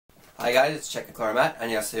Hi guys, it's checkacola Matt.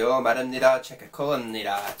 안녕하세요, 마릅니다.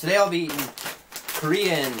 checkacola'입니다. Today I'll be eating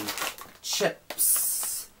Korean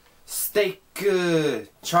chips, steak,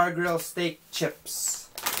 Chargrill Steak Chips.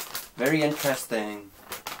 Very interesting.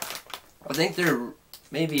 I think they're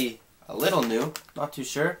maybe a little new, not too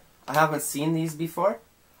sure. I haven't seen these before.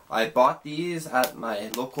 I bought these at my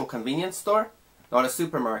local convenience store, not a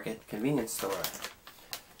supermarket, convenience store.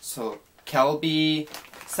 So Kelby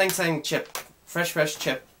Seng chip, fresh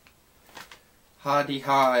chip. Hadi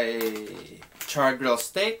Hi Chargrill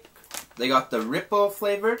Steak. They got the Ripple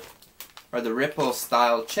flavored, or the Ripple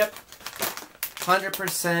style chip.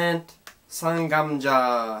 100%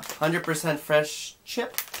 Sangamja, 100% fresh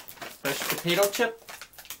chip, fresh potato chip.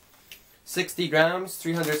 60 grams,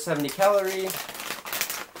 370 calorie.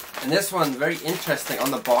 And this one, very interesting. On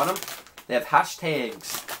the bottom, they have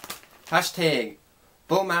hashtags. Hashtag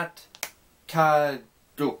Bomat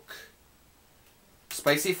Kaduk,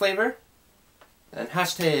 spicy flavor. And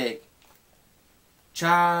hashtag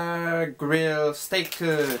Chargrill Steak,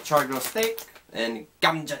 Chargrill Steak, and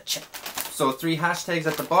Gamja Chip. So 3 hashtags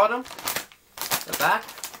at the bottom. The back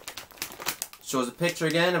shows a picture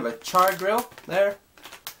again of a char grill there.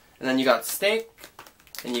 And then you got steak,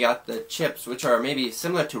 and you got the chips, which are maybe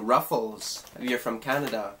similar to Ruffles if you're from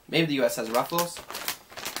Canada. Maybe the US has Ruffles.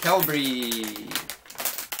 Kelby.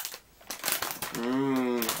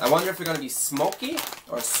 I wonder if they're going to be smoky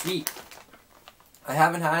or sweet. I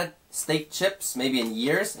haven't had steak chips maybe in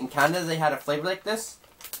years. In Canada they had a flavor like this,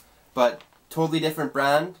 but totally different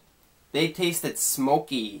brand. They tasted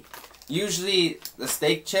smoky. Usually the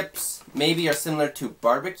steak chips maybe are similar to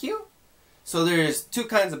barbecue. So there's 2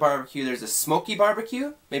 kinds of barbecue. There's a smoky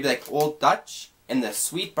barbecue, maybe like Old Dutch, and the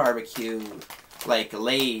sweet barbecue, like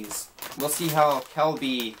Lay's. We'll see how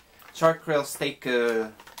Kelby Chargrill Steak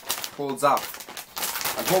holds up.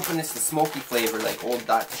 I'm hoping it's the smoky flavor like Old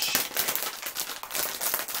Dutch.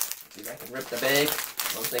 See if I can rip the bag.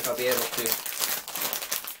 I don't think I'll be able to.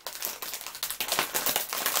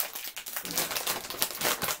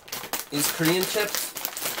 These Korean chips,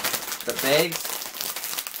 the bags,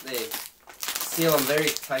 they seal them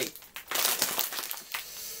very tight.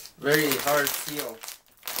 Very hard seal.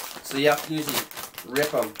 So you have to usually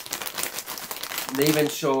rip them. They even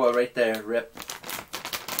show right there, rip.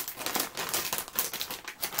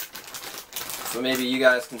 So maybe you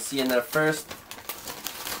guys can see in there first.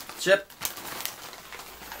 Chip.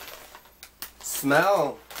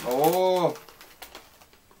 Smell. Oh,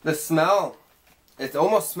 the smell. It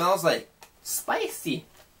almost smells like spicy.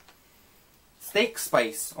 Steak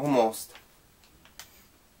spice, almost.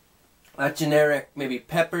 A generic, maybe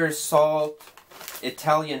pepper, salt,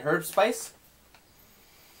 Italian herb spice.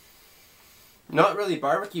 Not really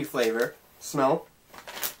barbecue flavor, smell.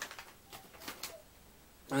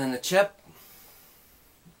 And then the chip.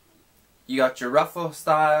 You got your ruffle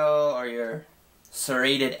style or your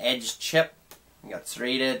serrated edge chip. You got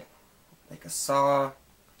serrated like a saw.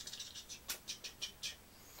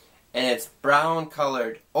 And it's brown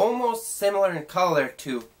colored, almost similar in color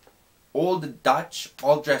to Old Dutch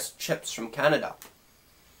all-dressed chips from Canada.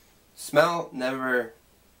 Smell never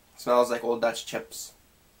smells like Old Dutch chips.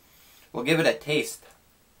 We'll give it a taste.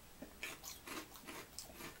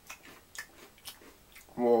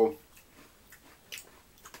 Whoa.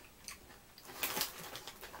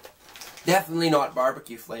 Definitely not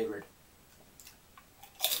barbecue flavored.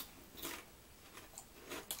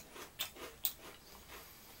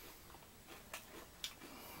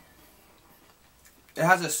 It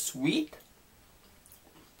has a sweet,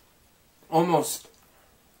 almost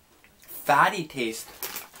fatty taste.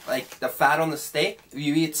 Like the fat on the steak. If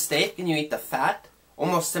you eat steak and you eat the fat,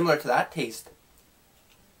 almost similar to that taste.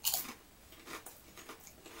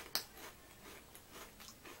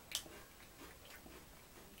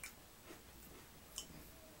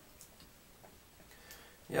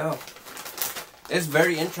 Yeah, it's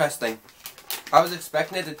very interesting. I was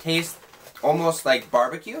expecting it to taste almost like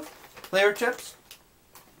barbecue flavor chips.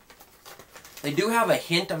 They do have a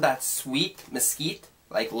hint of that sweet mesquite,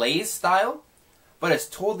 like Lay's style, but it's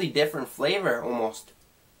totally different flavor almost.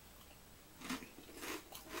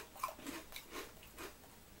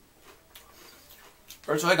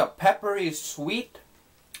 Or it's like a peppery, sweet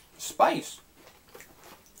spice.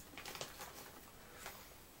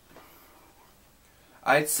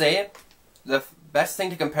 I'd say the best thing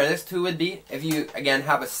to compare this to would be if you, again,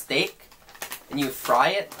 have a steak and you fry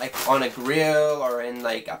it like on a grill or in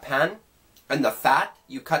like a pan. And the fat,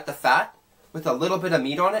 you cut the fat with a little bit of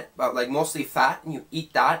meat on it, but like mostly fat, and you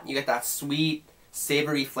eat that, and you get that sweet,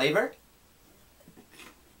 savory flavor.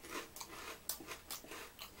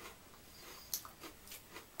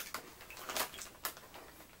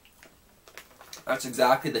 That's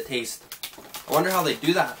exactly the taste. I wonder how they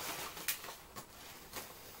do that.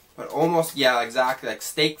 But almost, yeah, exactly. Like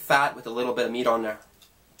steak fat with a little bit of meat on there.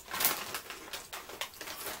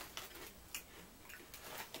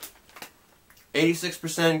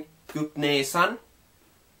 %86% Goupne Sun.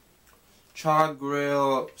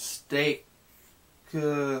 Chargrill Steak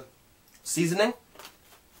Seasoning.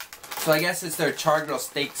 So I guess it's their Chargrill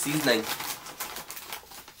Steak Seasoning.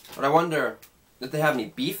 But I wonder if they have any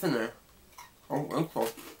beef in there. Oh, okay.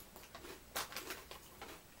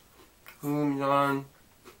 Humyan.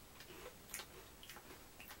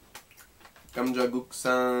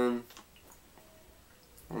 Gamjaguksan.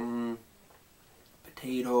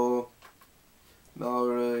 Potato.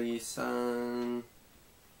 Melri-san.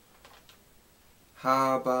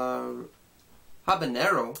 Habanero.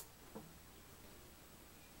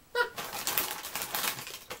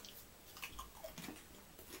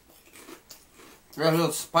 They're a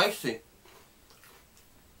little spicy.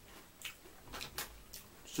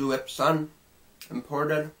 Suep-san.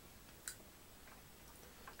 Imported.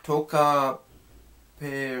 Tokaperol.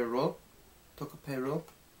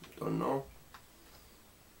 Don't know.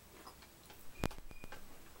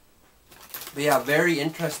 But yeah, very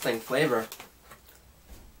interesting flavor.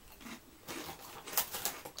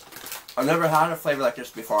 I've never had a flavor like this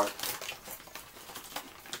before.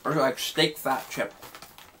 Or like steak fat chip.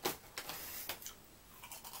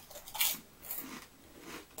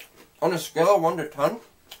 On a scale of 1 to 10,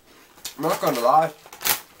 I'm not gonna lie.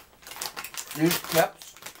 These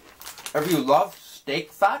chips, if you love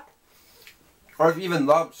steak fat, or if you even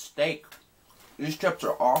love steak, these chips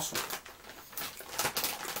are awesome.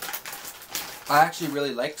 I actually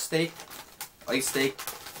really like steak. I like steak.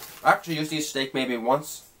 I actually use these steak maybe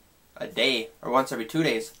once a day or once every 2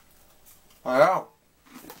 days. Oh yeah.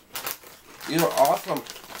 These are awesome.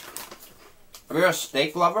 If you're a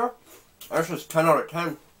steak lover, this is 10 out of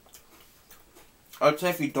 10. I'd say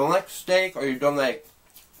if you don't like steak or you don't like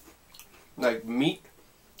meat,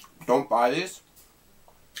 don't buy these.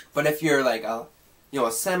 But if you're like a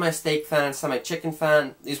semi-steak fan, semi-chicken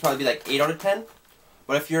fan, these probably be like 8 out of 10.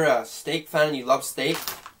 But if you're a steak fan and you love steak,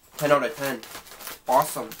 10 out of 10.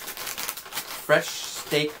 Awesome. Fresh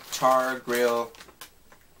steak Chargrill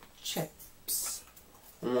chips.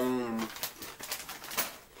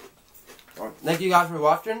 Thank you guys for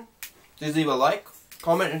watching. Please leave a like,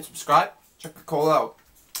 comment, and subscribe. Check the cola out.